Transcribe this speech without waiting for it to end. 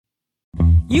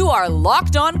You are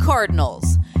Locked On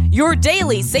Cardinals, your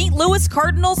daily St. Louis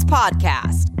Cardinals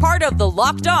podcast, part of the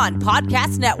Locked On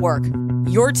Podcast Network,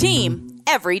 your team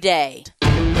every day.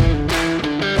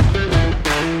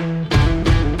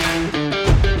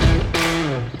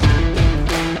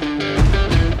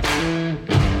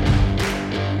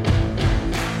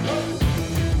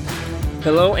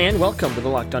 Hello and welcome to the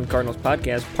Locked On Cardinals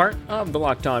podcast, part of the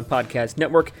Locked On Podcast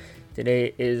Network.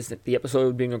 Today is the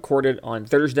episode being recorded on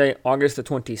Thursday, August the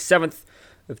 27th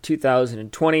of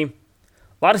 2020. A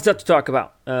lot of stuff to talk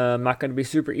about. Not going to be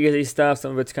super easy stuff.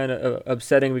 Some of it's kind of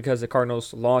upsetting because the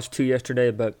Cardinals lost 2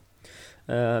 yesterday, but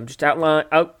just outline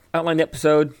the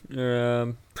episode,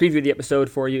 preview the episode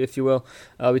for you, if you will.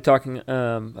 I'll be talking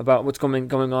about what's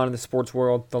going on in the sports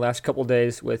world the last couple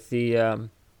days with the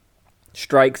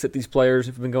strikes that these players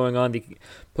have been going on, the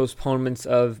postponements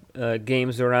of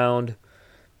games around,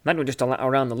 not even just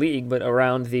around the league, but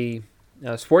around the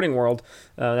sporting world.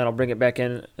 Then I'll bring it back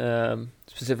in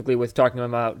specifically with talking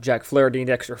about Jack Flaherty and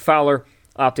Dexter Fowler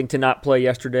opting to not play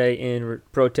yesterday in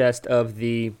protest of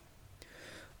the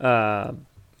awful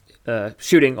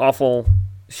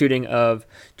shooting of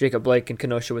Jacob Blake in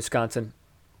Kenosha, Wisconsin.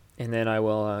 And then I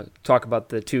will talk about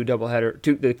the two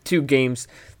games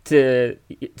today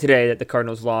that the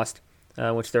Cardinals lost,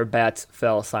 which their bats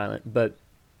fell silent. But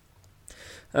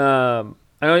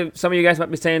I know some of you guys might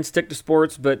be saying stick to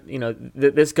sports, but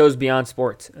this goes beyond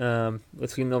sports. We've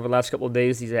seen over the last couple of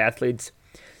days these athletes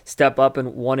step up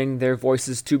and wanting their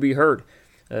voices to be heard.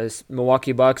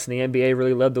 Milwaukee Bucks and the NBA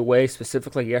really led the way,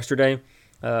 specifically yesterday,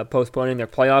 postponing their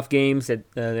playoff games.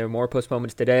 There are more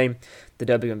postponements today. The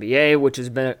WNBA, which has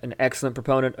been an excellent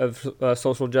proponent of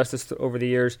social justice over the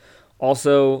years,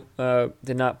 also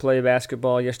did not play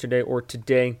basketball yesterday or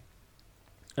today.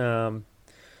 And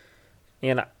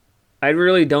I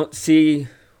really don't see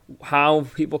how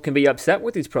people can be upset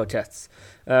with these protests,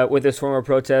 with this form of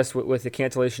protest, with the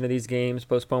cancellation of these games,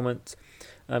 postponements,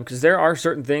 because there are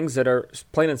certain things that are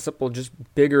plain and simple just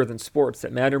bigger than sports,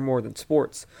 that matter more than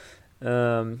sports.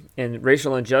 And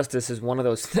racial injustice is one of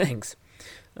those things.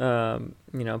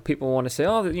 People want to say,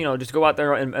 just go out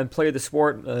there and play the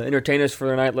sport, entertain us for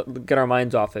the night, get our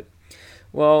minds off it.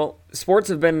 Well, sports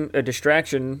have been a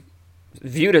distraction,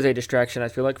 viewed as a distraction, I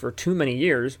feel like, for too many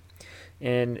years,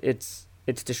 and it's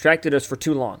distracted us for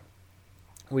too long.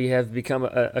 We have become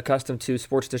accustomed to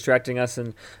sports distracting us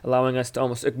and allowing us to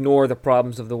almost ignore the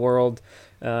problems of the world,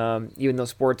 even though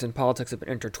sports and politics have been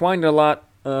intertwined a lot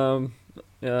over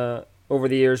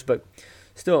the years, but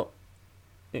still,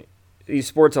 these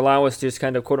sports allow us to just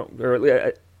kind of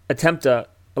attempt to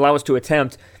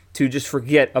just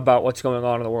forget about what's going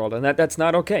on in the world, and that's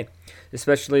not okay,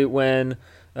 especially when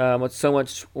what's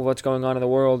going on in the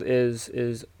world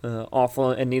is awful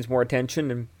and needs more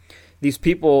attention. And these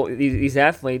people, these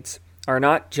athletes, are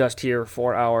not just here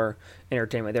for our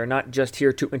entertainment. They're not just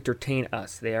here to entertain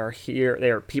us. They are here. They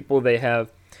are people. They have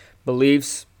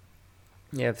beliefs.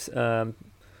 They have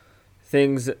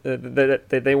things that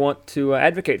they want to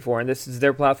advocate for, and this is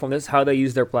their platform. This is how they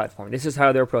use their platform. This is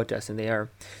how they're protesting. They are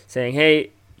saying,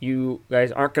 hey, you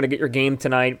guys aren't going to get your game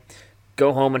tonight.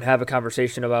 Go home and have a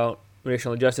conversation about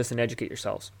racial injustice and educate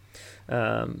yourselves.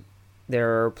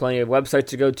 There are plenty of websites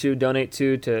to go to, donate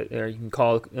to you can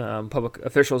call public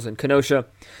officials in Kenosha.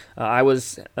 I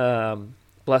was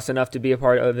blessed enough to be a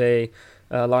part of a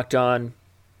Locked On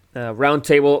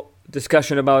roundtable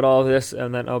discussion about all of this,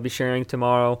 and then I'll be sharing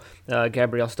tomorrow.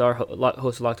 Gabrielle Starr,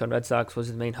 host of Locked On Red Sox,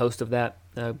 was the main host of that,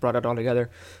 brought it all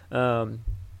together.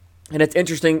 And it's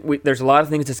interesting. There's a lot of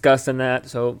things discussed in that,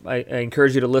 so I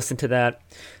encourage you to listen to that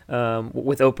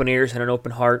with open ears and an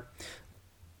open heart.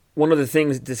 One of the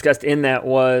things discussed in that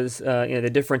was the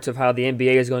difference of how the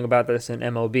NBA is going about this and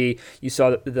MLB. You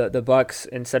saw the Bucks,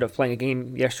 instead of playing a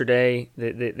game yesterday,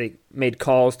 they made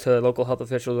calls to local health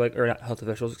officials,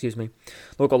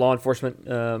 local law enforcement,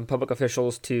 public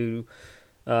officials to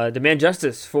demand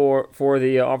justice for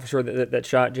the officer that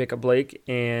shot Jacob Blake,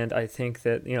 and I think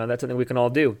that that's something we can all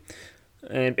do.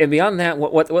 And beyond that,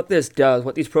 what this does,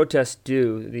 what these protests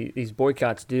do, these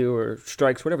boycotts do, or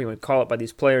strikes, whatever you want to call it, by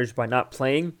these players by not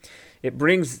playing, it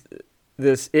brings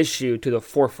this issue to the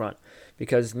forefront,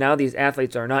 because now these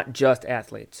athletes are not just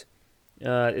athletes.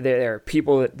 They are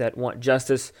people that want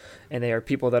justice, and they are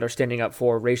people that are standing up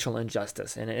for racial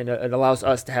injustice, and it allows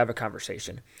us to have a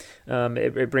conversation.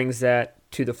 It brings that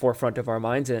to the forefront of our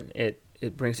minds, and it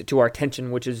brings it to our attention,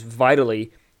 which is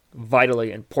vitally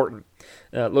important.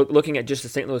 Looking at just the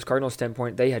St. Louis Cardinals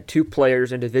standpoint, they had 2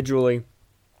 players individually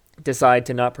decide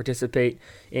to not participate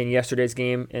in yesterday's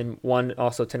game, and one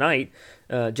also tonight.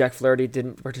 Jack Flaherty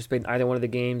didn't participate in either one of the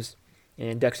games,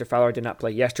 and Dexter Fowler did not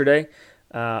play yesterday.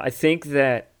 I think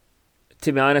that,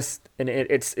 to be honest, and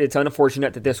it's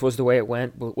unfortunate that this was the way it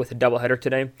went with a doubleheader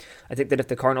today. I think that if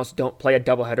the Cardinals don't play a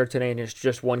doubleheader today and it's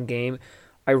just one game,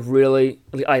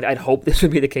 I'd hope this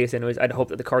would be the case anyways. I'd hope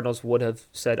that the Cardinals would have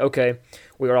said, okay,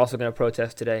 we are also going to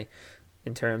protest today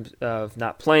in terms of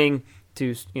not playing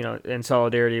to, in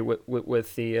solidarity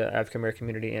with the African American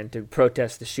community and to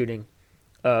protest the shooting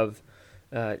of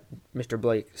Mr.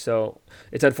 Blake. So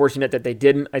it's unfortunate that they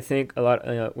didn't. I think a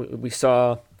lot. We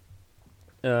saw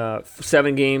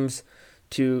 7 games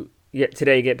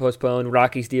today get postponed.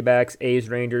 Rockies, D-backs, A's,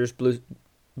 Rangers,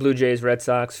 Blue Jays, Red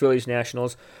Sox, Phillies,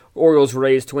 Nationals, Orioles,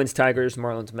 Rays, Twins, Tigers,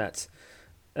 Marlins, Mets.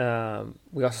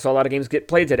 We also saw a lot of games get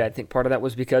played today. I think part of that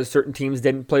was because certain teams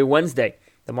didn't play Wednesday.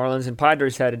 The Marlins and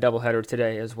Padres had a doubleheader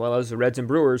today, as well as the Reds and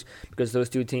Brewers, because those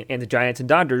two teams, and the Giants and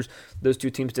Dodgers, those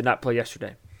two teams did not play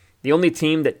yesterday. The only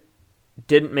team that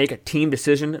didn't make a team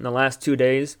decision in the last 2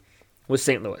 days was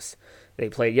St. Louis. They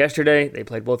played yesterday. They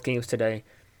played both games today.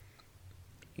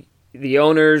 The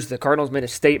owners, the Cardinals made a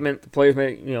statement. The players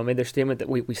made their statement that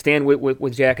we stand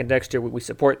with Jack and Dexter. We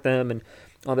support them and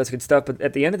all this good stuff. But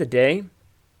at the end of the day,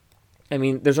 I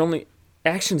mean, there's only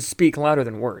actions speak louder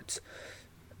than words.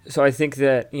 So I think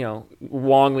that,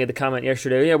 Wong made the comment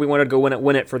yesterday, yeah, we wanted to go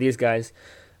win it for these guys.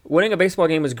 Winning a baseball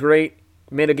game is great.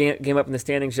 Made a game up in the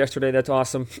standings yesterday. That's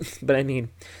awesome. But, I mean,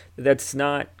 that's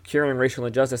not curing racial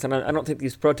injustice. And I don't think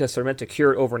these protests are meant to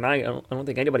cure it overnight. I don't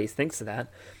think anybody thinks of that.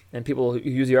 And people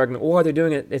use the argument, oh, they're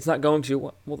doing it. It's not going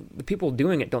to. Well, the people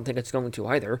doing it don't think it's going to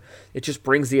either. It just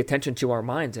brings the attention to our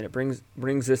minds, and it brings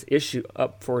this issue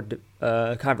up for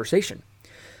conversation.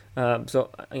 So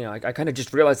I kind of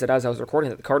just realized that as I was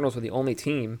recording that the Cardinals were the only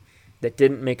team that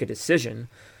didn't make a decision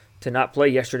to not play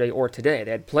yesterday or today.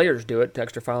 They had players do it,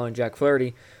 Dexter Fowler and Jack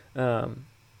Flaherty. But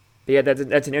yeah,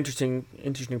 that's an interesting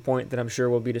point that I'm sure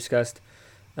will be discussed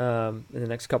in the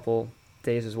next couple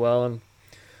days as well. And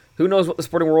who knows what the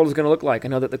sporting world is going to look like. I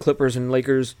know that the Clippers and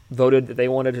Lakers voted that they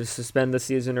wanted to suspend the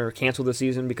season or cancel the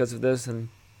season because of this. And,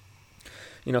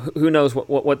 who knows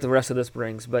what the rest of this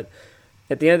brings. But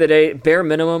at the end of the day, bare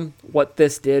minimum, what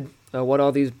this did, what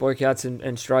all these boycotts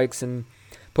and strikes and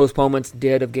postponements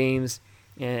did of games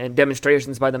and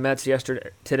demonstrations by the Mets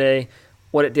today,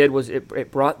 what it did was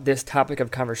it brought this topic of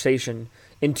conversation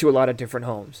into a lot of different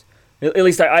homes. At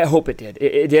least I hope it did.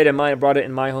 It did in mine. Brought it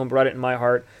in my home, brought it in my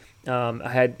heart. I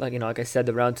had, like I said,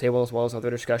 the round table as well as other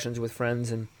discussions with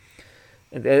friends. And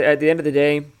at the end of the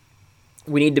day,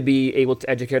 we need to be able to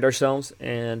educate ourselves.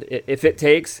 And if it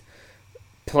takes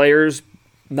players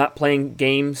not playing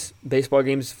games, baseball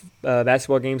games,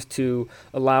 basketball games, to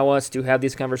allow us to have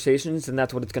these conversations, then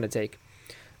that's what it's going to take.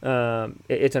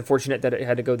 It's unfortunate that it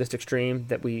had to go this extreme,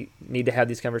 that we need to have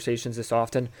these conversations this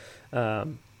often.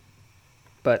 But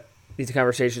these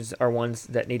conversations are ones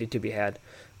that needed to be had.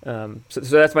 So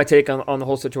that's my take on the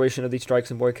whole situation of these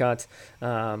strikes and boycotts.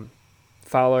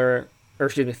 Flaherty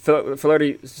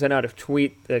sent out a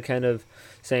tweet kind of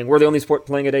saying, we're the only sport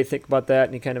playing today, think about that.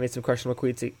 And he kind of made some questionable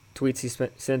tweets he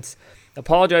since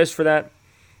apologized for that.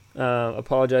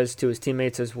 Apologized to his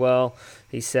teammates as well.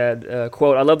 He said,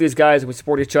 quote, I love these guys and we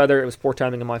support each other. It was poor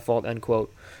timing and my fault, end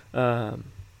quote.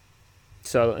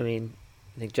 So, I mean,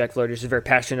 I think Jack Flaherty is very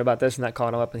passionate about this and that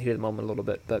caught him up in the heat of the moment a little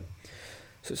bit. But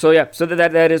So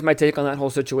that is my take on that whole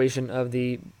situation of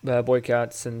the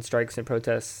boycotts and strikes and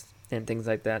protests and things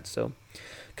like that. So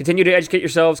continue to educate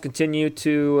yourselves. Continue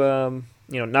to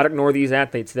not ignore these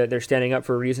athletes, that they're standing up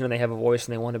for a reason and they have a voice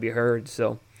and they want to be heard.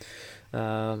 So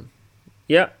that's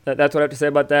what I have to say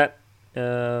about that.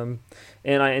 And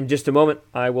in just a moment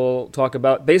I will talk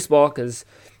about baseball, because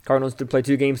Cardinals did play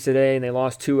 2 games today and they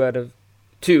lost 2 out of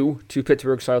 2 to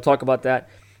Pittsburgh. So I'll talk about that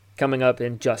coming up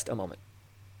in just a moment.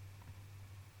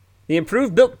 The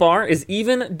improved Built Bar is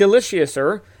even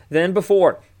deliciouser than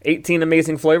before. 18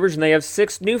 amazing flavors, and they have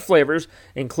 6 new flavors,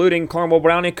 including caramel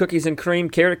brownie, cookies and cream,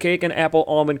 carrot cake, and apple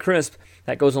almond crisp.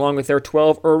 That goes along with their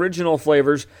 12 original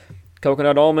flavors: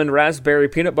 coconut almond, raspberry,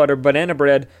 peanut butter, banana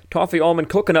bread, toffee almond,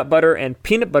 coconut butter, and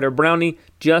peanut butter brownie,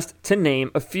 just to name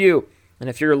a few. And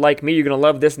if you're like me, you're going to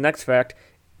love this next fact.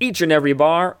 Each and every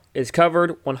bar is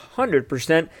covered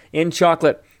 100% in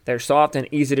chocolate. They're soft and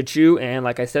easy to chew, and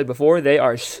like I said before, they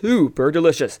are super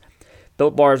delicious.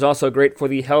 Built Bar is also great for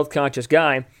the health-conscious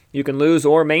guy. You can lose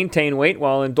or maintain weight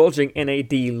while indulging in a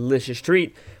delicious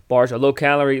treat. Bars are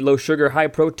low-calorie, low-sugar,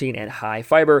 high-protein, and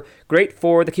high-fiber, great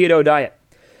for the keto diet.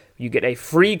 You get a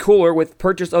free cooler with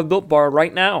purchase of Built Bar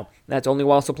right now. That's only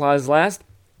while supplies last.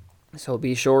 So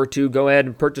be sure to go ahead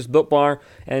and purchase Built Bar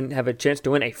and have a chance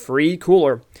to win a free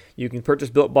cooler. You can purchase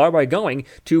Built Bar by going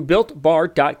to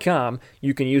BuiltBar.com.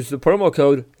 You can use the promo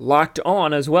code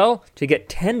LOCKEDON as well to get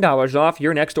 $10 off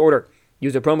your next order.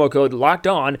 Use the promo code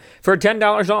LOCKEDON for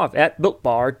 $10 off at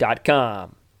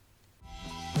BuiltBar.com.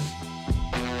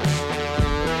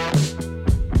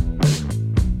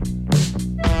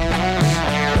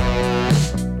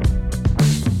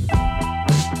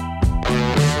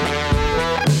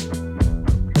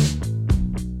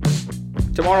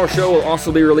 Tomorrow's show will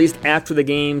also be released after the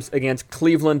games against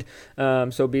Cleveland,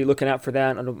 so be looking out for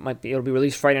that. It'll be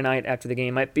released Friday night after the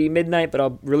game. Might be midnight, but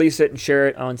I'll release it and share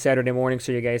it on Saturday morning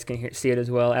so you guys can see it as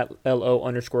well at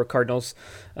LO_Cardinals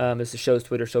is the show's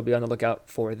Twitter, so be on the lookout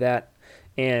for that.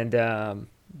 And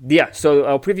so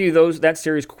I'll preview that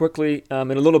series quickly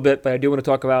in a little bit, but I do want to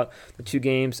talk about the two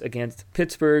games against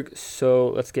Pittsburgh, so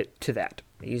let's get to that.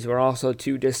 These were also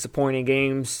two disappointing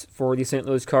games for the St.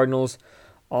 Louis Cardinals.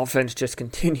 Offense just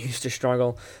continues to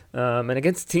struggle, and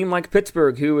against a team like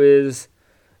Pittsburgh, who is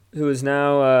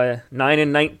now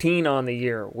 9-19 on the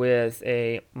year with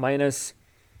a minus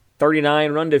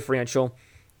 39 run differential.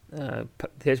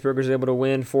 Pittsburgh was able to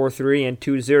win 4-3 and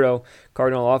 2-0.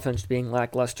 Cardinal offense being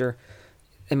lackluster.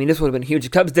 I mean, this would have been huge. The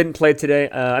Cubs didn't play today.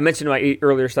 I mentioned in my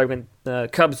earlier segment,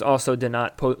 Cubs also did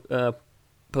not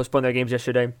postpone their games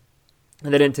yesterday.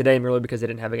 And they didn't today merely because they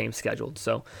didn't have a game scheduled.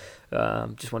 So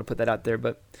just want to put that out there.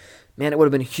 But, man, it would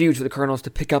have been huge for the Cardinals to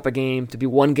pick up a game, to be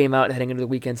one game out heading into the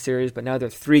weekend series. But now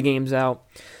they're 3 games out,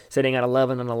 sitting at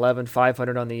 11-11,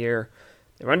 500 on the year.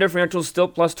 The run differential is still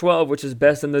plus 12, which is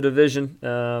best in the division,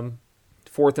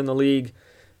 4th in the league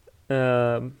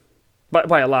by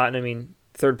a lot. I mean,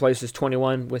 third place is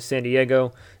 21 with San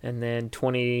Diego, and then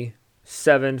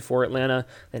 27 for Atlanta,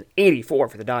 then 84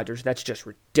 for the Dodgers. That's just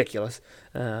ridiculous.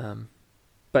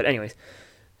 But anyways,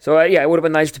 so it would have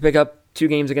been nice to pick up 2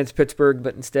 games against Pittsburgh,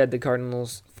 but instead the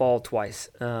Cardinals fall twice.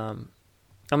 I'm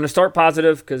going to start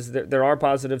positive because there are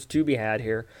positives to be had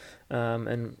here.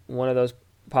 And one of those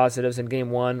positives in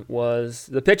Game 1 was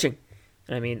the pitching.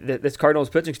 I mean, this Cardinals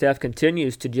pitching staff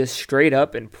continues to just straight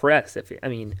up impress.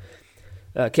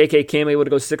 KK came able to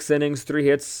go 6 innings, 3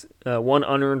 hits, 1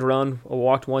 unearned run,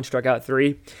 walked 1, struck out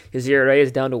 3. His ERA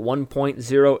is down to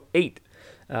 1.08.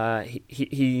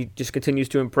 He just continues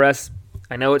to impress.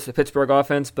 I know it's the Pittsburgh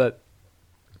offense, but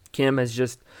Kim has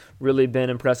just really been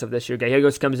impressive this year.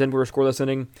 Gallegos comes in for a scoreless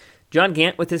inning. John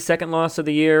Gant with his second loss of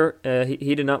the year.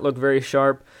 He did not look very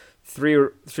sharp.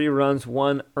 3 runs,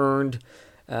 1 earned.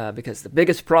 Because the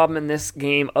biggest problem in this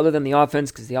game, other than the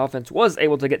offense, because the offense was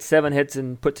able to get 7 hits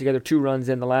and put together 2 runs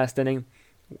in the last inning,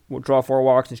 draw 4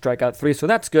 walks and strike out 3, so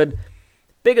that's good.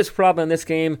 Biggest problem in this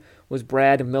game was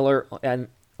Brad Miller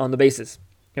on the bases.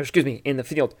 In the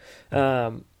field.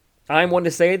 I'm one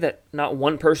to say that not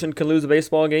one person can lose a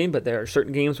baseball game, but there are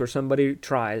certain games where somebody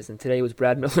tries, and today was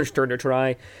Brad Miller's turn to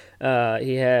try.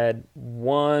 He had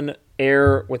 1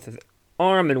 error with the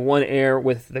arm and 1 error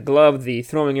with the glove. The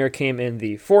throwing error came in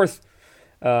the 4th.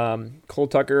 Cole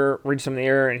Tucker reached on the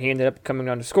error, and he ended up coming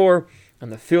down to score.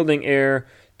 And the fielding error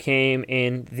came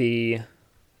in the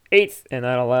 8th, and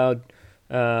that allowed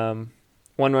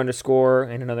 1 run to score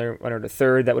and another runner to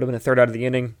third. That would have been a third out of the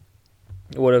inning.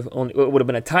 It would have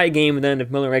been a tie game then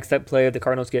if Miller makes that play. The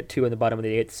Cardinals get 2 in the bottom of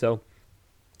the 8th. So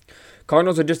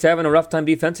Cardinals are just having a rough time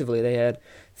defensively. They had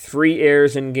 3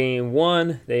 errors in Game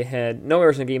 1. They had no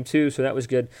errors in Game 2, so that was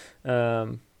good.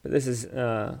 But this has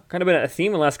kind of been a theme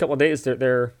in the last couple of days.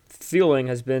 Their fielding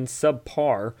has been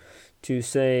subpar, to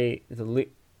say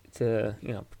put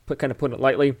it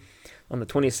lightly. On the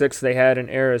 26th, they had an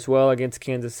error as well against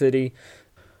Kansas City.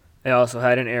 They also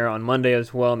had an error on Monday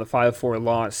as well in the 5-4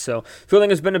 loss. So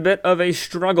fielding has been a bit of a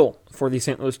struggle for the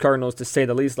St. Louis Cardinals, to say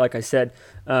the least. Like I said,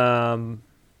 didn't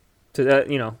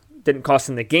cost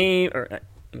them the game.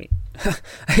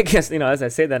 I guess as I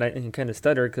say that, I kind of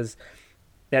stutter because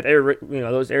that error,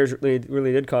 those errors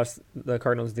really did cost the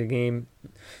Cardinals the game.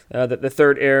 The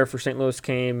third error for St. Louis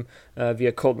came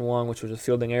via Colton Wong, which was a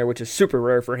fielding error, which is super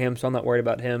rare for him, so I'm not worried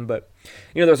about him. But,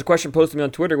 there was a question posted to me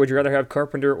on Twitter, would you rather have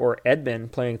Carpenter or Edman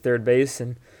playing third base?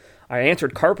 And I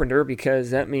answered Carpenter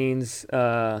because that means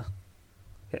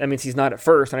he's not at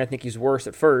first, and I think he's worse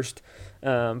at first.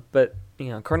 But,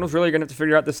 Cardinals really are going to have to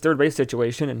figure out this third base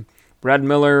situation, and Brad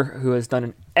Miller, who has done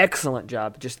an excellent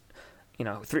job, just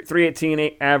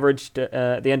 318 averaged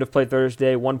at the end of play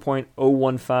Thursday,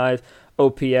 1.015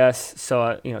 OPS.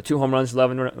 So 2 home runs,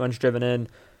 11 runs driven in.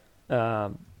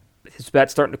 His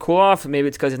bat's starting to cool off. Maybe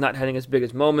it's because he's not having as big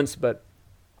as moments, but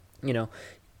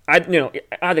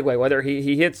either way, whether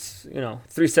he hits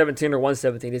 317 or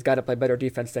 117, he's got to play better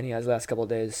defense than he has the last couple of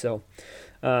days. So.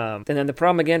 And then the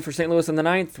problem again for St. Louis in the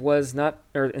 9th was not,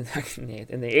 or in the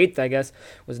 8th, I guess,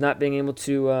 was not being able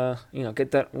to, get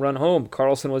that run home.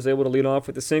 Carlson was able to lead off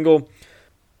with a single,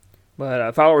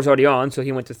 But Fowler was already on, so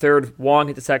he went to third. Wong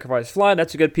hit the sacrifice fly.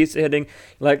 That's a good piece of hitting. You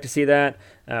like to see that.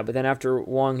 But then after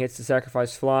Wong hits the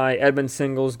sacrifice fly, Edmonds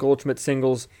singles, Goldschmidt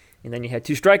singles, and then you had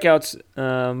 2 strikeouts.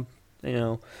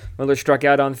 Miller struck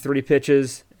out on 3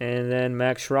 pitches, and then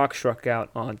Max Schrock struck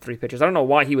out on 3 pitches. I don't know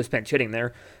why he was pinch hitting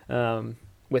there. You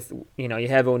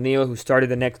have O'Neill who started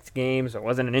the next game, so it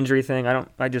wasn't an injury thing.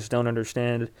 I just don't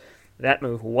understand that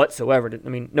move whatsoever. I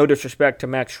mean, no disrespect to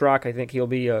Max Schrock. I think he'll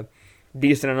be a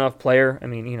decent enough player. I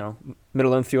mean,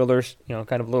 middle infielders,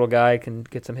 kind of little guy, can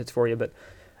get some hits for you, but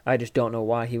I just don't know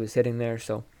why he was hitting there.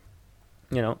 So,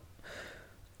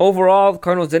 overall, the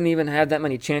Cardinals didn't even have that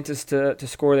many chances to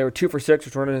score. They were 2 for 6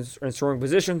 with runners in scoring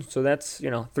position, so that's,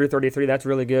 333, that's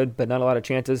really good, but not a lot of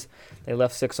chances. They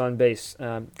left 6 on base.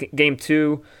 Game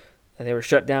 2, they were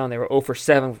shut down. They were 0 for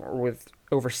 7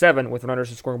 with runners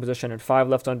in scoring position and 5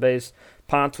 left on base.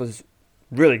 Ponce was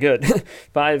really good.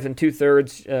 5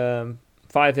 2/3,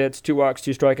 5 hits, 2 walks,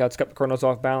 2 strikeouts, kept the Cardinals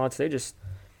off balance. They just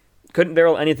couldn't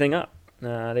barrel anything up.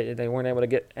 They weren't able to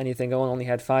get anything going, only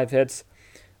had 5 hits.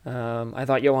 I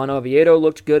thought Johan Oviedo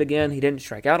looked good again. He didn't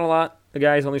strike out a lot. The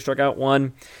guys only struck out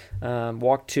 1,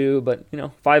 walked 2, but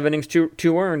 5 innings, 2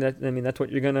 earned. That's what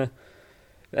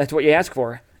that's what you ask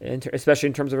for, especially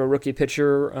in terms of a rookie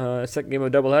pitcher. Second game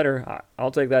of a doubleheader,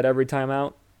 I'll take that every time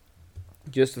out.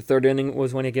 Just the 3rd inning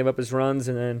was when he gave up his runs,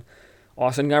 and then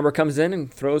Austin Gomber comes in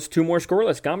and throws 2 more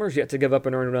scoreless. Gomber's yet to give up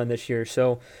an earned run this year,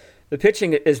 so the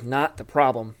pitching is not the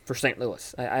problem for St.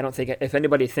 Louis. I don't think, if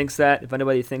anybody thinks that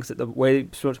the way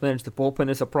Sports manage the bullpen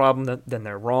is a problem, then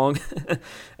they're wrong.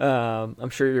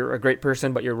 I'm sure you're a great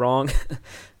person, but you're wrong.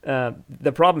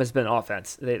 The problem has been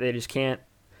offense. They just can't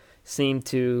seem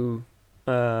to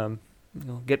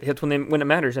get hits when it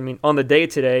matters. I mean, on the day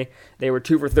today, they were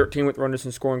 2 for 13 with runners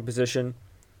in scoring position,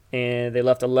 and they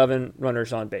left 11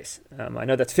 runners on base. I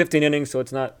know that's 15 innings, so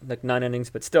it's not like 9 innings,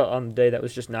 but still, on the day, that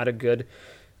was just not a good,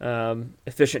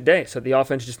 efficient day. So the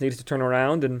offense just needs to turn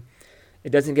around, and it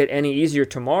doesn't get any easier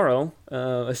tomorrow,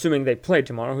 assuming they play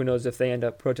tomorrow. Who knows if they end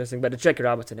up protesting, but it's Jackie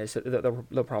Robinson today, so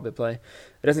they'll probably play.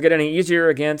 It doesn't get any easier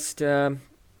against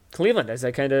Cleveland, as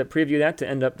I kind of preview that to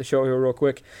end up the show here real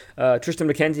quick. Tristan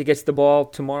McKenzie gets the ball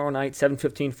tomorrow night,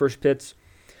 7:15 first pitch.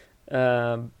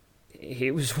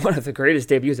 He was one of the greatest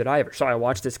debuts that I ever saw. I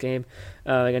watched this game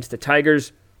against the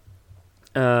Tigers.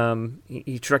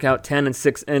 He struck out 10 in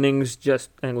 6 innings,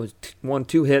 and it was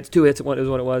 2 hits is what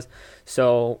it was.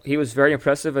 So he was very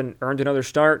impressive and earned another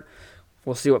start.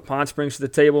 We'll see what Ponce brings to the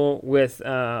table with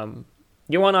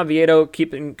Johan Oviedo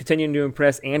continuing to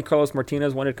impress, and Carlos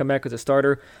Martinez wanted to come back as a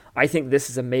starter. I think this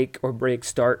is a make or break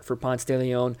start for Ponce de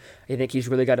Leon. I think he's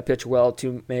really got to pitch well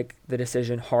to make the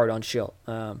decision hard on Schilt.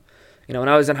 When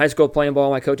I was in high school playing ball,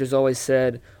 my coaches always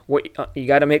said, you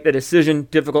got to make the decision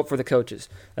difficult for the coaches.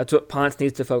 That's what Ponce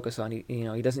needs to focus on.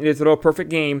 He doesn't need to throw a perfect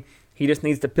game. He just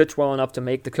needs to pitch well enough to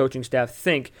make the coaching staff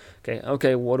think,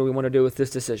 okay, what do we want to do with this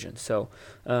decision? So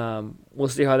we'll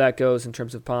see how that goes in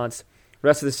terms of Ponce.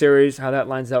 Rest of the series, how that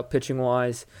lines out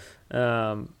pitching-wise.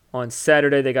 On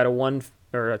Saturday, they got a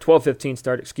 12-15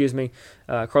 start,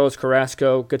 Carlos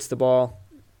Carrasco gets the ball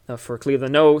for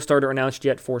Cleveland. No starter announced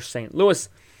yet for St. Louis.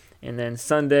 And then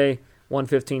Sunday,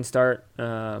 1:15 start.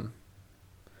 Aaron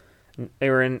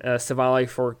Savali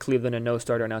for Cleveland, and no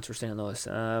starter announced for St. Louis.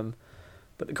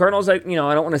 But the Cardinals, I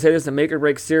don't want to say this is a make or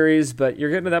break series, but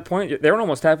you're getting to that point. They're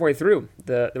almost halfway through.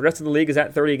 The rest of the league is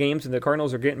at 30 games, and the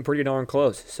Cardinals are getting pretty darn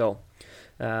close. So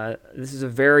this is a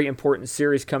very important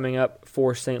series coming up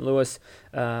for St. Louis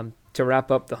to wrap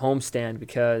up the homestand,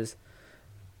 because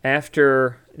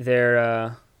after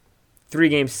their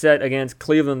 3-game set against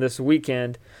Cleveland this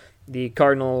weekend, the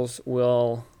Cardinals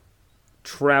will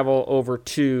travel over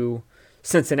to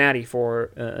Cincinnati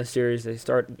for a series. They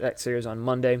start that series on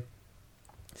Monday.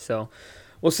 So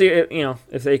we'll see,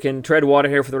 if they can tread water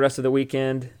here for the rest of the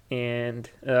weekend and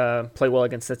play well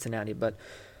against Cincinnati. But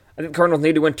I think the Cardinals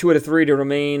need to win 2 out of 3 to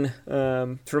remain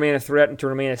a threat and to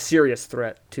remain a serious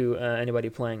threat to anybody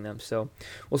playing them. So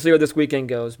we'll see how this weekend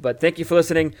goes. But thank you for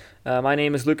listening. My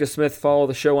name is Lucas Smith. Follow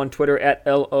the show on Twitter at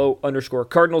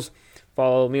 @LO_Cardinals.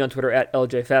 Follow me on Twitter at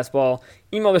LJFastball.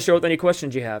 Email the show with any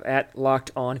questions you have at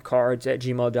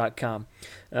lockedoncards@gmail.com.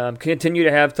 Continue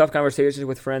to have tough conversations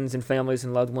with friends and families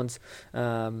and loved ones.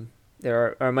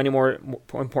 There are many more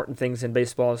important things in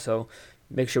baseball, so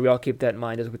make sure we all keep that in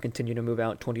mind as we continue to move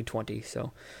out 2020.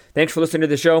 So thanks for listening to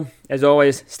the show. As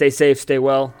always, stay safe, stay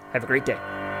well. Have a great day.